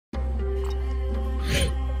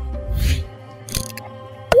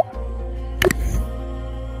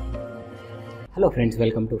Hello friends,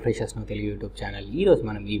 welcome to freshers no Telugu YouTube channel. ఈరోజు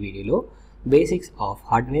మనం ఈ వీడియోలో బేసిక్స్ ఆఫ్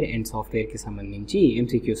హార్డ్వేర్ అండ్ సాఫ్ట్వేర్కి సంబంధించి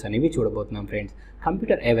MCQs అనేవి చూడబోతున్నాం ఫ్రెండ్స్.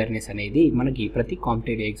 కంప్యూటర్ అవేర్నెస్ అనేది మనకి ప్రతి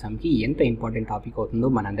కాంపిటేటివ్ ఎగ్జామ్కి ఎంత ఇంపార్టెంట్ టాపిక్ అవుతుందో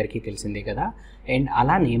మనందరికీ తెలిసిందే కదా. అండ్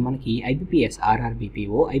అలానే మనకి IBPS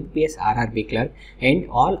RRBPO, IBPS RRB clerk and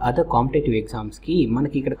all other competitive ఎగ్జామ్స్కి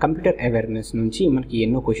మనకి ఇక్కడ కంప్యూటర్ అవేర్నెస్ నుంచి మనకి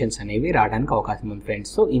ఎన్నో క్వశ్చన్స్ అనేవి రావడానికి అవకాశం ఉంది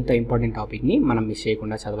ఫ్రెండ్స్. సో ఇంత ఇంపార్టెంట్ టాపిక్ని మనం మిస్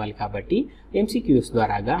చేయకుండా చదవాలి కాబట్టి MCQs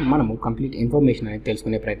ద్వారాగా మనము కంప్లీట్ ఇన్ఫర్మేషన్ అనేది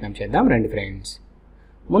తెలుసుకునే ప్రయత్నం చేద్దాం రండి ఫ్రెండ్స్.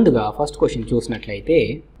 ముందుగా ఫస్ట్ క్వశ్చన్ చూసినట్లయితే,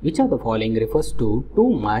 which of the following refers to too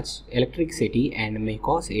much electricity and may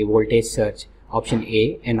cause A voltage search? Option A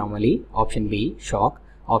anomaly, option B shock,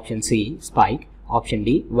 option C spike, option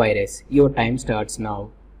D virus. Your time starts now.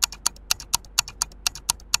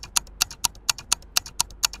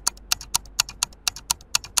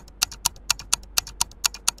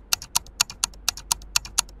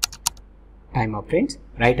 Time up friends.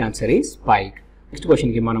 Right answer is spike. Next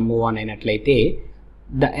క్వశ్చన్కి మనం move on అయినట్లయితే,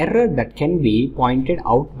 the error that can be pointed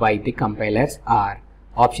out by the compilers are: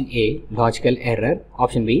 option A logical error,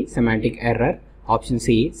 option B semantic error, option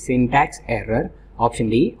C syntax error, option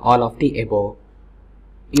D all of the above.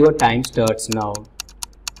 Your time starts now.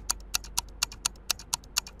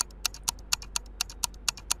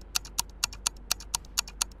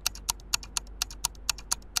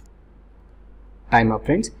 Time up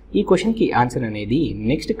friends. ఈ క్వశ్చన్కి answer అనేది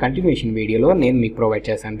next continuation వీడియోలో నేను మీకు provide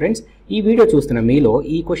చేశాను friends. ఈ video చూస్తున్న మీలో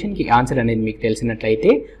ఈ క్వశ్చన్కి ఆన్సర్ అనేది మీకు తెలిసినట్లయితే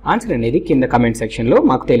ఆన్సర్ అనేది కింద కమెంట్ సెక్షన్లో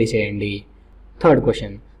మాకు తెలియజేయండి. Third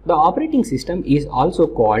question, the operating system is also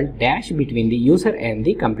called dash between the user and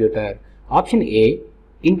the computer. Option A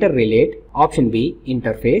inter relate, option B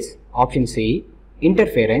interface, option C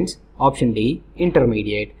interference, option D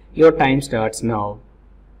intermediate. Your time starts now.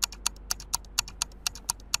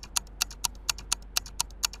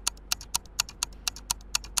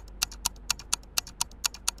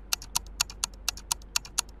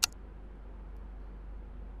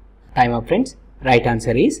 Time up friends. Right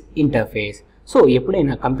answer is interface. So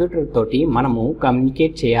ఎప్పుడైనా computer తోటి మనము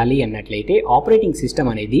communicate చేయాలి అన్నట్లయితే operating system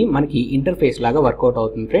అనేది మనకి interface లాగా work out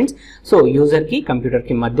అవుతుంది friends. So యూజర్కి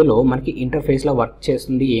కంప్యూటర్కి మధ్యలో మనకి ఇంటర్ఫేస్లో వర్క్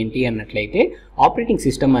చేస్తుంది ఏంటి అన్నట్లయితే ఆపరేటింగ్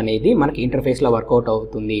సిస్టమ్ అనేది మనకి ఇంటర్ఫేస్లో వర్కౌట్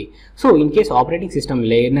అవుతుంది. So in case operating system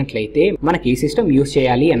లేనట్లయితే మనకి సిస్టమ్ యూజ్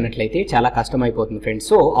చేయాలి అన్నట్లయితే చాలా కష్టం అయిపోతుంది ఫ్రెండ్స్.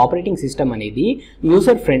 సో ఆపరేటింగ్ సిస్టమ్ అనేది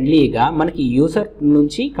యూజర్ ఫ్రెండ్లీగా మనకి యూజర్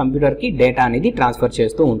నుంచి కంప్యూటర్కి డేటా అనేది ట్రాన్స్ఫర్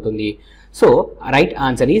చేస్తూ ఉంటుంది. So, right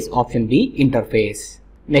answer is option B, interface.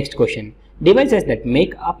 Next question, devices that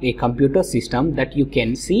make up a computer system that you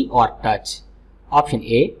can see or touch. Option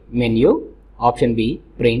A, menu, option B,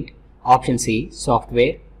 print, option C,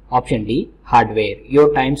 software, option D, hardware. Your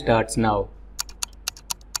time starts now.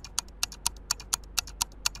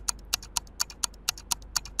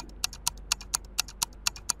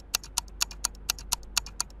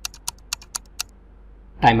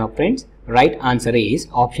 Time up friends. Right answer is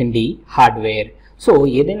option D, hardware. So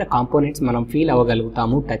ఏదైనా components మనం feel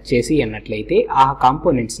అవ్వగలుగుతాము touch చేసి అన్నట్లయితే ఆ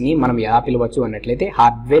కాంపోనెంట్స్ని మనం ఎలా పిలవచ్చు అన్నట్లయితే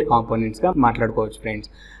hardware కాంపోనెంట్స్గా మాట్లాడుకోవచ్చు ఫ్రెండ్స్.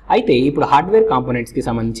 అయితే ఇప్పుడు హార్డ్వేర్ కాంపోనెంట్స్కి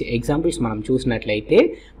సంబంధించి ఎగ్జాంపుల్స్ మనం చూసినట్లయితే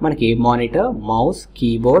మనకి monitor, mouse,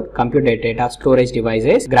 keyboard, computer data storage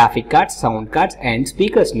devices, graphic cards, sound cards and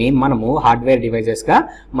స్పీకర్స్ని మనము హార్డ్వేర్ డివైజెస్గా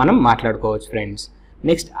మనం మాట్లాడుకోవచ్చు ఫ్రెండ్స్.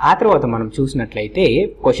 నెక్స్ట్ ఆ తర్వాత మనం చూసినట్లయితే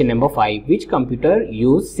question number 5, which computer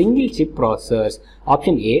use single chip processors?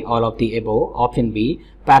 Option A all of the above, option B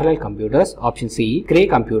parallel computers, option C grey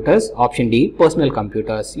computers, option D personal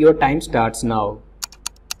computers. Your time starts now.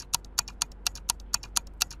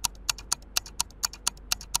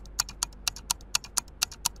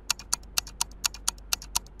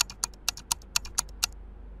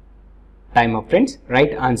 Time up friends.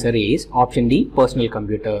 Right answer is option D personal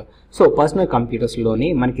computer. So personal కంప్యూటర్స్లోనే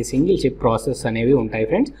మనకి single chip process అనేవి ఉంటాయి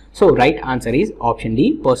friends. So right answer is option D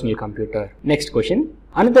personal computer. Next question,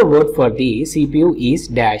 another word for the CPU is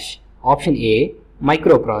dash. Option A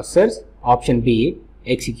micro processors, option B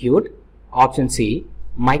execute, option C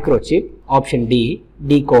microchip, option D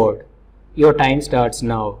decode. Your time starts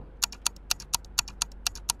now.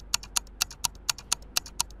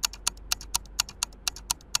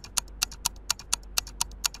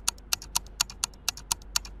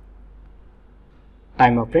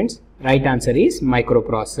 Time of friends. Right answer is micro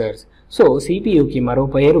processors. So CPUకి మరో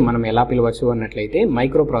పేరు మనం ఎలా పిలవచ్చు అన్నట్లయితే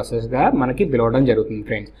micro ప్రాసెసర్గా మనకి పిలవడం జరుగుతుంది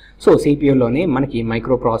friends. So CPUలోనే మనకి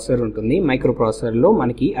మైక్రో ప్రాసెసర్ ఉంటుంది. మైక్రో ప్రాసెసర్లో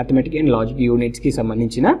మనకి అథమెటిక్ అండ్ లాజిక్ యూనిట్స్కి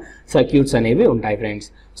సంబంధించిన సర్క్యూట్స్ అనేవి ఉంటాయి ఫ్రెండ్స్.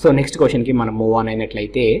 సో నెక్స్ట్ క్వశ్చన్కి మనం మూవ్ ఆన్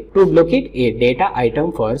అయినట్లయితే, to locate A data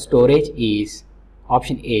item for storage is.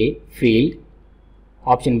 Option A field,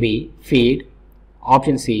 option B feed,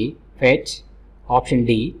 option C, fetch, option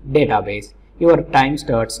D, database. Your time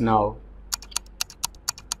starts now.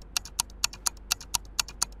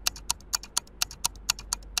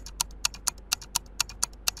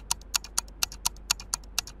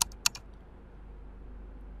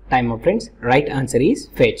 Time up friends. Right answer is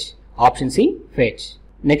fetch. Option C, fetch.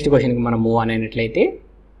 Next question ki మనం move on అయినట్లయితే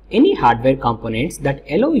any hardware components that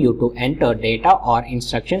allow you to enter data or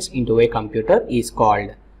instructions into a computer is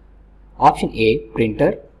called. Option A,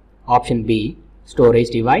 printer. Option B,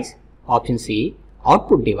 storage device. Option C,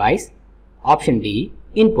 output device. Option D,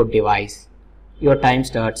 input device. Your time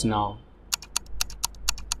starts now.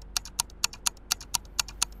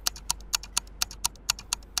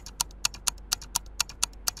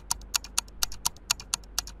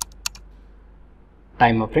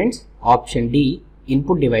 Time up friends. Option D,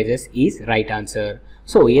 input devices is right answer.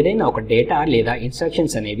 So ఏదైనా ఒక data లేదా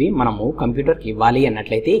instructions అనేవి మనము కంప్యూటర్కి ఇవ్వాలి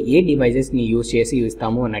అన్నట్లయితే ఏ డివైజెస్ని use చేసి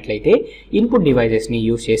ఇస్తాము అన్నట్లయితే ఇన్పుట్ డివైజెస్ని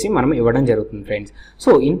యూజ్ చేసి మనం ఇవ్వడం జరుగుతుంది ఫ్రెండ్స్. సో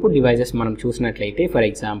ఇన్పుట్ డివైజెస్ మనం చూసినట్లయితే ఫర్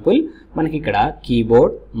ఎగ్జాంపుల్ మనకి ఇక్కడ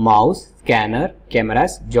keyboard, mouse, scanner,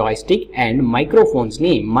 cameras, joystick and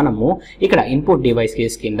మైక్రోఫోన్స్ని మనము ఇక్కడ ఇన్పుట్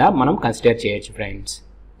డివైసెస్ కింద మనం కన్సిడర్ చేయొచ్చు ఫ్రెండ్స్.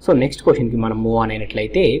 సో నెక్స్ట్ క్వశ్చన్కి మనం మూవ్ ఆన్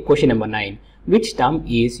అయినట్లయితే question number 9. Which term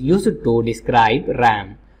is used to describe RAM?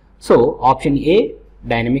 So option A,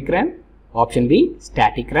 dynamic RAM. Option B,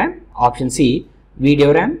 static RAM. Option C, video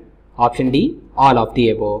RAM. Option D, all of the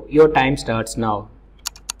above. Your time starts now.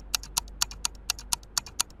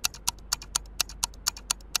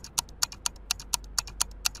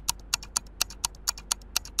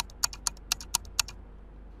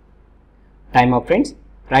 Time up friends.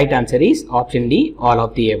 Right answer is option D, all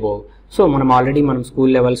of the above. So మనం already మనం school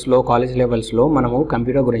లెవెల్స్లో, college లెవెల్స్లో మనము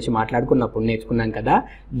computer గురించి మాట్లాడుకున్నప్పుడు నేర్చుకున్నాం కదా,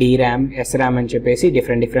 DRAM, SRAM అని చెప్పేసి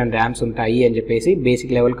డిఫరెంట్ ర్యామ్స్ ఉంటాయి అని చెప్పేసి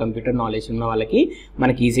బేసిక్ లెవెల్ కంప్యూటర్ నాలెడ్జ్ ఉన్న వాళ్ళకి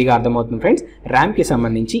మనకి ఈజీగా అర్థమవుతుంది ఫ్రెండ్స్. ర్యామ్కి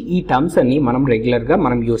సంబంధించి ఈ టర్మ్స్ అన్ని మనం రెగ్యులర్గా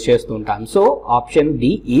మనం యూజ్ చేస్తూ ఉంటాం. So option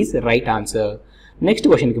D is right answer. Next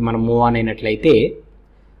క్వశ్చన్కి మనం మూవ్ ఆన్ అయినట్లయితే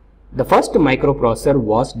the first micro processor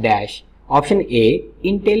was dash. Option A,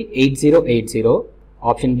 Intel 8080.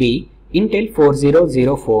 Option B, Intel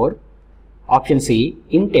 4004. Option C,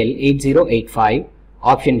 Intel 8085.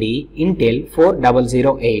 Option D, Intel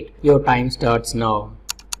 4008. Your time starts now.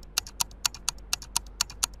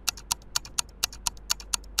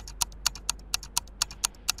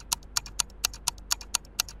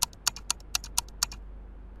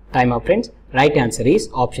 Time up friends. Right answer is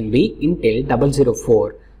option B, Intel 004.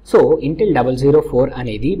 So Intel 004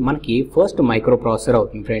 అనేది మనకి first micro processor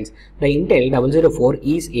అవుతుంది friends. The Intel 004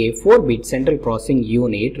 is a 4-bit central processing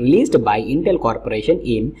unit released by Intel corporation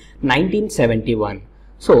in 1971.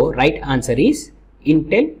 So right answer is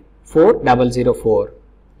Intel 4004.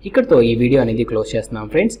 ఇక్కడతో ఈ video అనేది close చేస్తున్నాం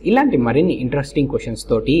friends. ఇలాంటి మరిన్ని interesting questions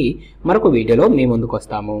తోటి మరొక వీడియోలో మేము ముందుకు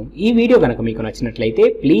వస్తాము. ఈ వీడియో కనుక మీకు నచ్చినట్లయితే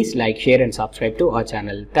please like, share and subscribe to our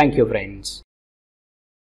channel. Thank you friends.